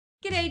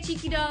G'day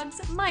cheeky dogs,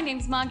 my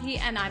name's Margie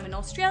and I'm an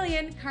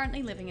Australian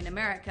currently living in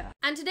America.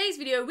 And today's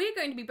video we're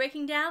going to be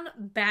breaking down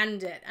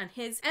Bandit and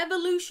his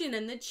evolution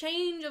and the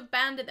change of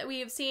Bandit that we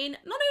have seen,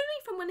 not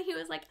only from when he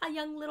was like a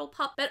young little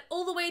pup, but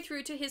all the way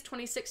through to his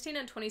 2016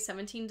 and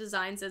 2017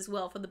 designs as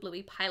well for the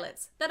Bluey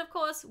pilots that of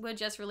course were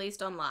just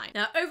released online.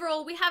 Now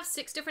overall we have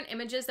 6 different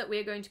images that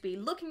we're going to be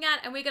looking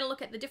at, and we're going to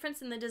look at the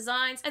difference in the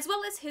designs as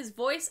well as his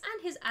voice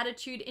and his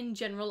attitude in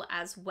general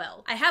as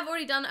well. I have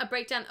already done a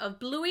breakdown of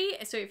Bluey,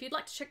 so if you'd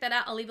like to check that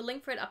out, I'll leave a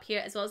link for it up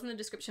here as well as in the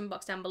description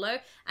box down below.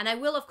 And I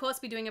will of course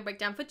be doing a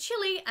breakdown for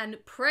Chili and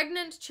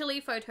pregnant Chili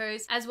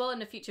photos as well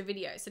in a future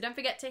video. So don't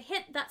forget to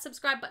hit that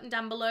subscribe button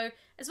down below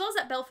as well as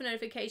that bell for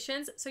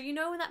notifications so you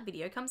know when that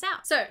video comes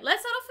out. So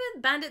let's start off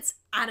with Bandit's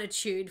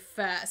attitude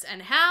first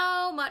and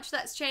how much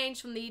that's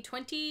changed from the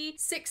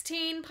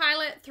 2016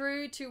 pilot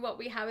through to what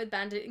we have with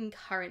Bandit in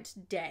current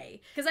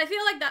day. Because I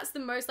feel like that's the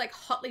most like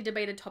hotly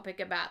debated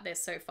topic about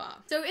this so far.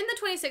 So in the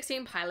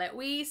 2016 pilot,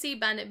 we see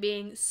Bandit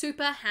being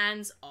super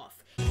hands off.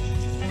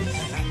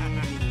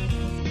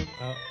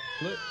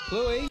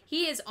 Bluey.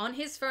 He is on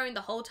his phone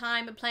the whole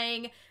time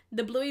playing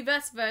the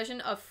Blueyverse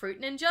version of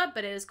Fruit Ninja,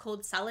 but it is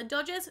called Salad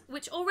Dodgers,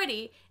 which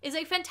already is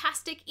a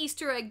fantastic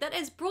Easter egg that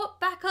is brought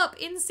back up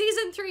in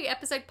season 3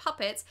 episode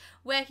Puppets,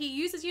 where he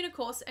uses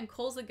unicorns and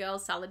calls the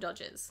girls Salad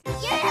Dodgers.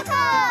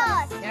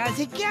 Unicorns! How's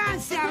it going,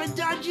 Salad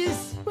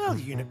Dodgers? Well,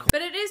 unicorn.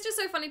 But it is just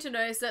so funny to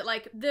notice that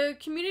like the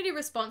community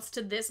response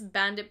to this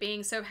Bandit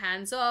being so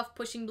hands-off,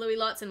 pushing Bluey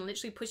lots and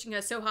literally pushing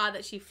her so hard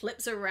that she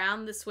flips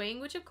around the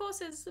swing, which of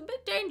course is a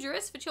bit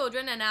dangerous for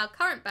children, and our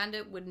current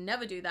Bandit would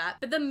never do that.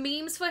 But the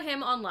memes for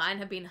him online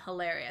have been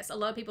hilarious. A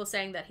lot of people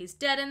saying that he's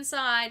dead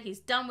inside, he's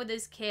done with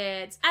his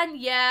kids, and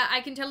yeah,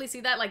 I can totally see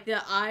that. Like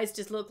the eyes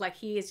just look like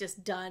he is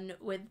just done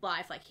with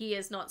life, like he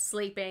is not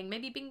sleeping.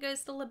 Maybe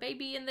Bingo's still a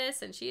baby in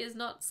this and she is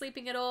not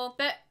sleeping at all,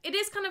 but it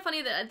is kind of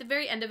funny that at the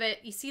very end of it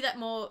you see that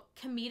more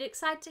comedic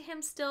side to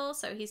him still,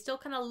 so he still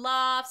kind of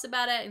laughs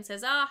about it and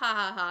says ah ha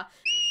ha ha.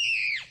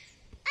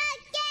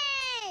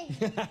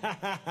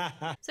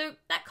 So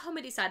that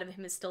comedy side of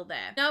him is still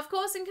there. Now, of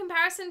course, in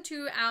comparison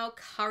to our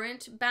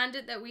current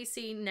Bandit that we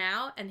see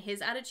now and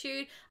his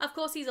attitude, of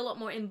course, he's a lot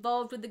more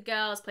involved with the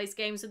girls, plays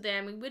games with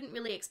them. We wouldn't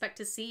really expect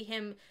to see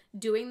him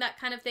doing that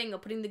kind of thing or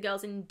putting the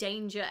girls in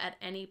danger at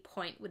any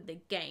point with the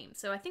game.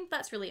 So I think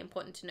that's really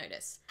important to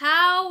notice.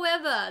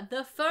 However,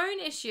 the phone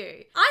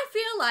issue. I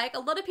feel like a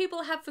lot of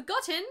people have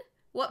forgotten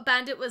what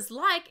Bandit was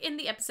like in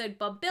the episode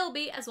Bob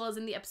Bilby as well as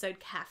in the episode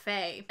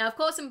Cafe. Now, of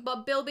course, in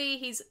Bob Bilby,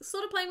 he's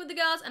sort of playing with the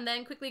girls and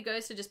then quickly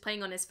goes to just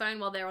playing on his phone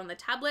while they're on the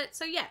tablet.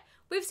 So yeah,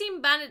 we've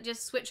seen Bandit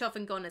just switch off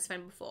and go on his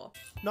phone before.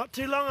 Not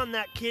too long on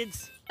that,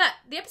 kids. But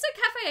the episode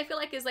Cafe, I feel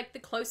like, is like the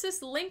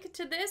closest link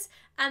to this,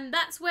 and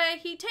that's where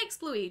he takes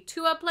Bluey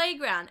to a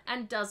playground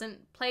and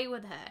doesn't play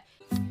with her.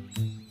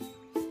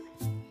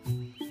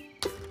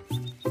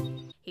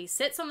 He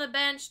sits on the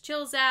bench,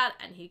 chills out,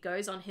 and he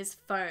goes on his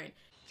phone.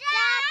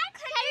 Jack,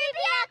 can you be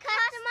our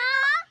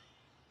customer?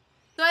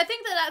 So I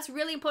think that that's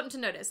really important to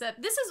notice,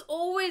 that this has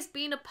always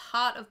been a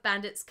part of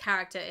Bandit's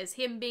character, is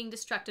him being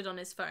distracted on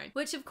his phone,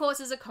 which of course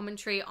is a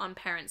commentary on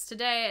parents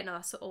today and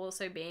us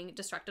also being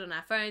distracted on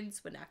our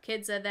phones when our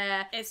kids are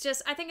there. It's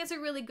just, I think it's a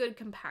really good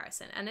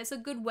comparison, and it's a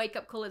good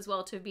wake-up call as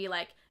well to be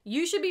like,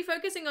 you should be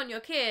focusing on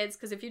your kids,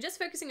 because if you're just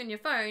focusing on your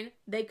phone,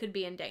 they could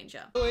be in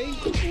danger.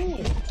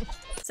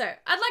 So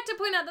I'd like to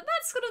point out that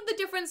that's sort of the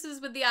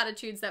differences with the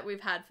attitudes that we've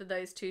had for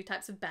those two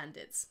types of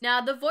Bandits. Now,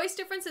 the voice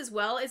difference as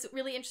well is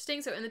really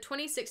interesting. So in the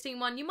 2016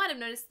 one, you might have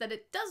noticed that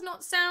it does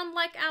not sound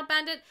like our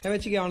Bandit. How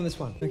about you go on this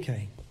one?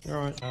 Okay. All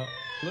right.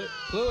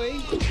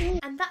 Bluey.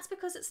 And that's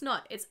because it's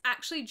not. It's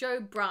actually Joe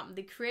Brum,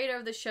 the creator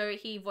of the show.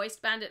 He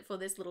voiced Bandit for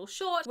this little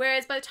short.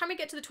 Whereas by the time we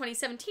get to the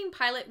 2017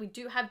 pilot, we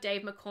do have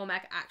Dave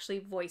McCormack actually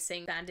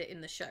voicing Bandit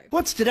in the show.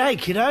 What's today,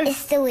 kiddo?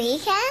 It's the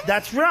weekend?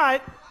 That's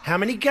right. How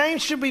many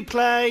games should we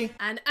play?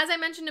 And as I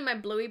mentioned in my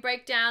Bluey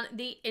breakdown,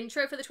 the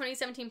intro for the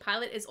 2017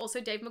 pilot is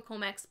also Dave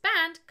McCormack's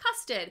band,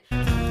 Custard.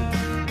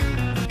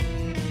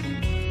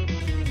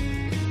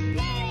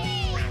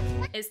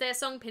 It's their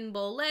song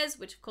Pinball Les,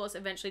 which of course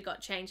eventually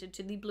got changed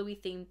into the Bluey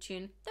theme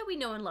tune that we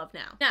know and love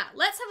now. Now,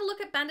 let's have a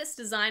look at Bandit's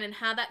design and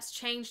how that's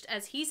changed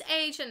as he's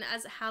aged and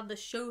as how the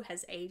show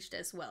has aged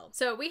as well.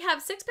 So we have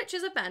 6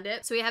 pictures of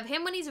Bandit. So we have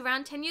him when he's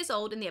around 10 years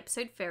old in the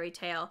episode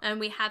Fairytale, and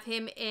we have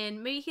him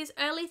in maybe his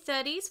early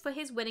 30s for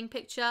his wedding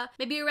picture,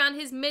 maybe around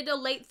his mid or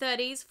late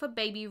 30s for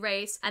Baby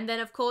Race, and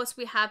then of course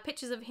we have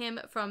pictures of him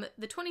from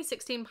the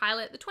 2016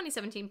 pilot, the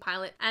 2017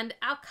 pilot, and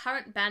our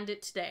current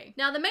Bandit today.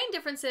 Now the main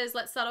difference is,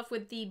 let's start off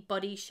with the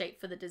body shape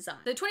for the design.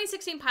 The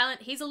 2016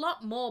 pilot, he's a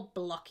lot more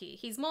blocky.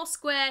 He's more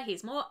square,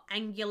 he's more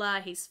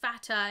angular, he's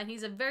fatter, and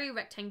he's a very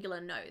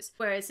rectangular nose.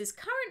 Whereas his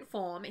current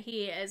form,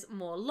 he is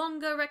more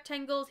longer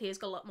rectangles, he's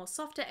got a lot more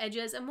softer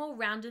edges and more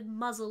rounded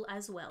muzzle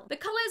as well. The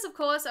colors, of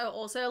course, are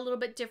also a little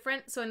bit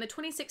different. So in the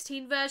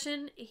 2016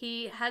 version,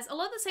 he has a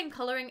lot of the same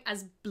coloring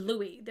as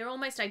Bluey. They're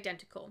almost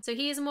identical. So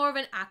he is more of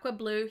an aqua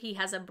blue, he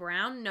has a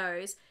brown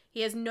nose,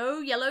 He has no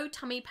yellow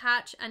tummy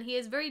patch, and he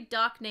has very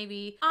dark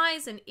navy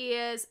eyes and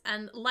ears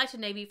and lighter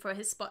navy for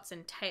his spots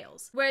and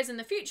tails. Whereas in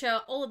the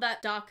future, all of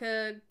that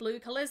darker blue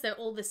colors, they're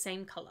all the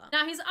same color.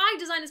 Now his eye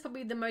design is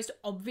probably the most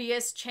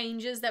obvious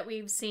changes that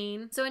we've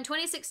seen. So in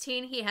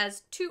 2016, he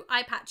has 2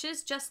 eye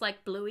patches, just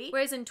like Bluey.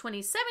 Whereas in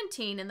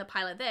 2017, in the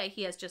pilot there,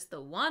 he has just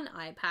the 1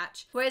 eye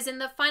patch. Whereas in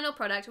the final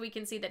product, we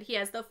can see that he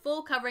has the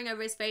full covering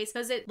over his face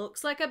because it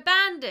looks like a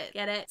bandit.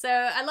 Get it? So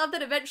I love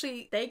that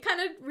eventually they kind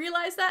of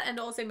realized that and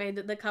also made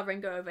the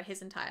covering go over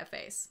his entire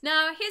face.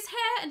 Now his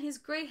hair and his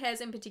grey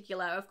hairs in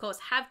particular, of course,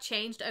 have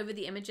changed over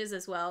the images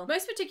as well.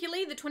 Most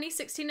particularly the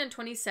 2016 and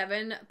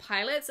 27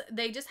 pilots,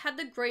 they just had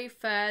the grey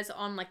furs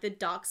on like the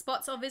dark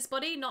spots of his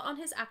body, not on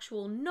his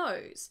actual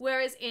nose.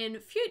 Whereas in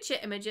future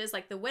images,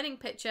 like the wedding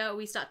picture,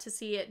 we start to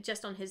see it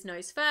just on his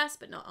nose first,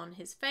 but not on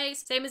his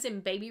face. Same as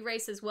in Baby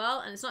Race as well,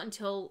 and it's not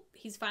until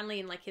he's finally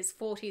in like his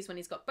 40s when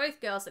he's got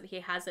both girls that he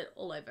has it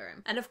all over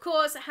him. And of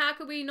course, how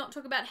could we not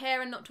talk about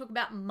hair and not talk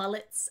about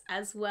mullets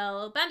as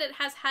well? Bandit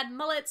has had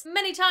mullets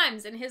many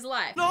times in his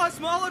life. Nice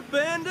mullet,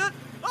 Bandit!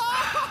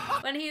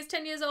 When he is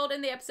 10 years old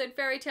in the episode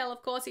Fairytale,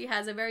 of course, he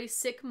has a very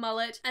sick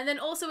mullet. And then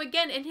also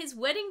again in his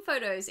wedding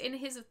photos in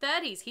his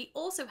 30s, he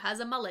also has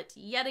a mullet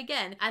yet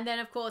again. And then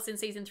of course in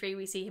season 3,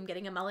 we see him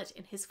getting a mullet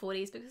in his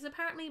 40s because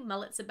apparently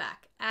mullets are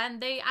back.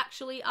 And they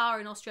actually are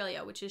in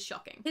Australia, which is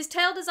shocking. His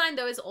tail design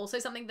though is also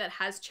something that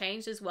has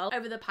changed as well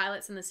over the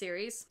pilots in the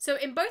series. So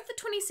in both the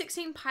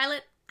 2016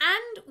 pilot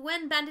and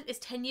when Bandit is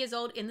 10 years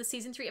old in the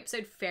season 3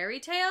 episode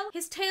Fairytale,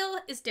 his tail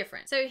is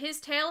different. So his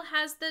tail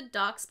has the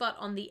dark spot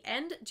on the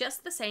end,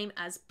 just the same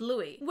as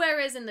Bluey.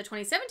 Whereas in the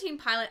 2017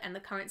 pilot and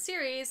the current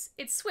series,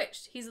 it's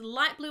switched. He's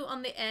light blue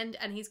on the end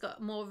and he's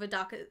got more of a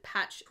darker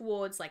patch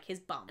towards like his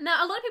bum.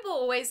 Now, a lot of people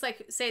always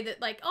like say that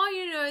like, oh,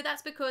 you know,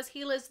 that's because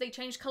healers, they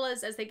change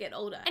colors as they get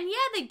older. And yeah,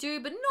 they do,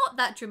 but not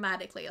that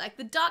dramatically. Like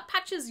the dark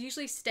patches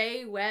usually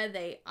stay where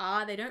they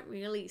are. They don't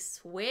really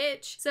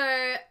switch. So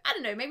I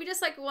don't know, maybe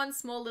just like one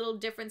small little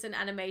difference in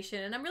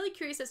animation, and I'm really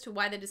curious as to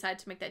why they decided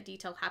to make that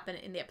detail happen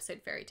in the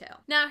episode Fairytale.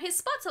 Now his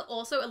spots are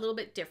also a little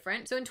bit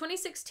different. So in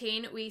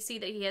 2016 we see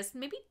that he has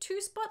maybe 2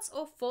 spots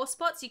or 4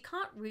 spots, you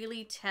can't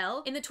really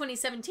tell. In the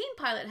 2017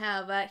 pilot,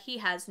 however, he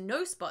has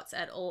no spots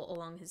at all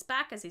along his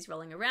back as he's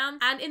rolling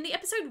around. And in the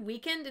episode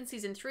Weekend in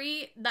season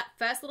 3, that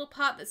first little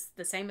part that's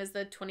the same as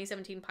the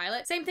 2017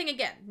 pilot, same thing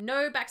again,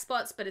 no back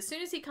spots, but as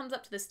soon as he comes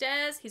up to the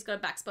stairs, he's got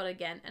a back spot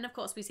again, and of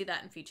course we see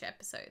that in future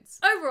episodes.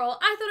 Overall,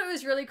 I thought it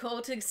was really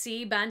cool to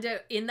see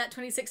Bandit in that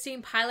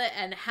 2016 pilot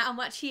and how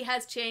much he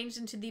has changed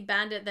into the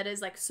Bandit that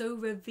is like so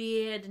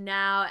revered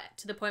now,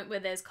 to the point where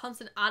there's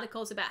constant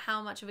articles about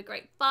how much of a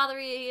great father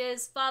he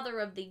is, father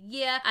of the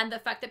year, and the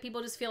fact that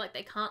people just feel like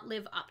they can't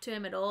live up to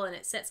him at all and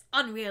it sets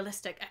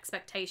unrealistic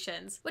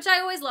expectations, which I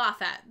always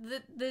laugh at.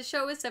 The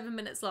show is 7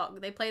 minutes long.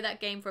 They play that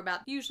game for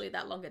about usually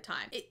that longer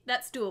time.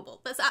 That's doable.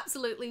 That's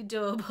absolutely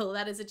doable.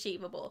 That is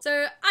achievable.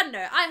 So I don't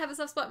know. I have a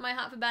soft spot in my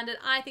heart for Bandit.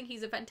 I think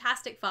he's a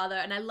fantastic father,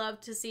 and I love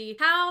to see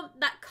how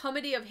that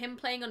comedy of him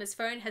playing on his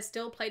phone has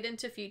still played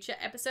into future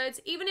episodes.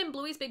 Even in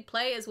Bluey's Big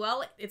Play as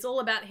well, it's all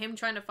about him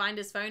trying to find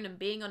his phone and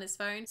being on his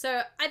phone.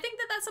 So I think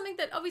that that's something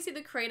that obviously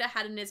the creator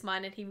had in his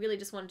mind and he really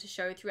just wanted to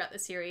show throughout the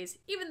series,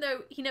 even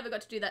though he never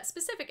got to do that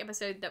specific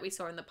episode that we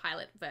saw in the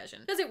pilot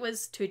version because it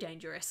was too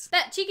dangerous.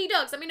 But cheeky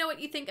dogs, let me know what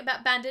you think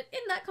about Bandit in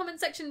that comment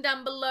section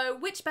down below.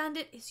 Which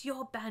Bandit is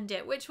your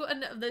Bandit? Which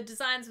one of the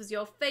designs was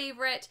your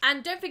favorite?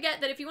 And don't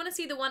forget that if you want to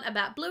see the one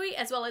about Bluey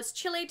as well as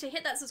Chili, to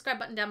hit that subscribe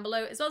button down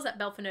below as well as that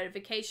bell for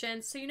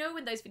notifications so you know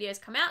when those videos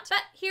come out.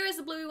 But here is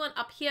the Bluey one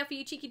up here for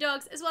you cheeky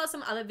dogs, as well as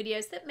some other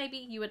videos that maybe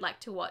you would like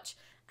to watch.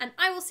 And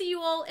I will see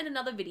you all in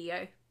another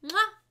video.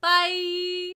 Mwah! Bye!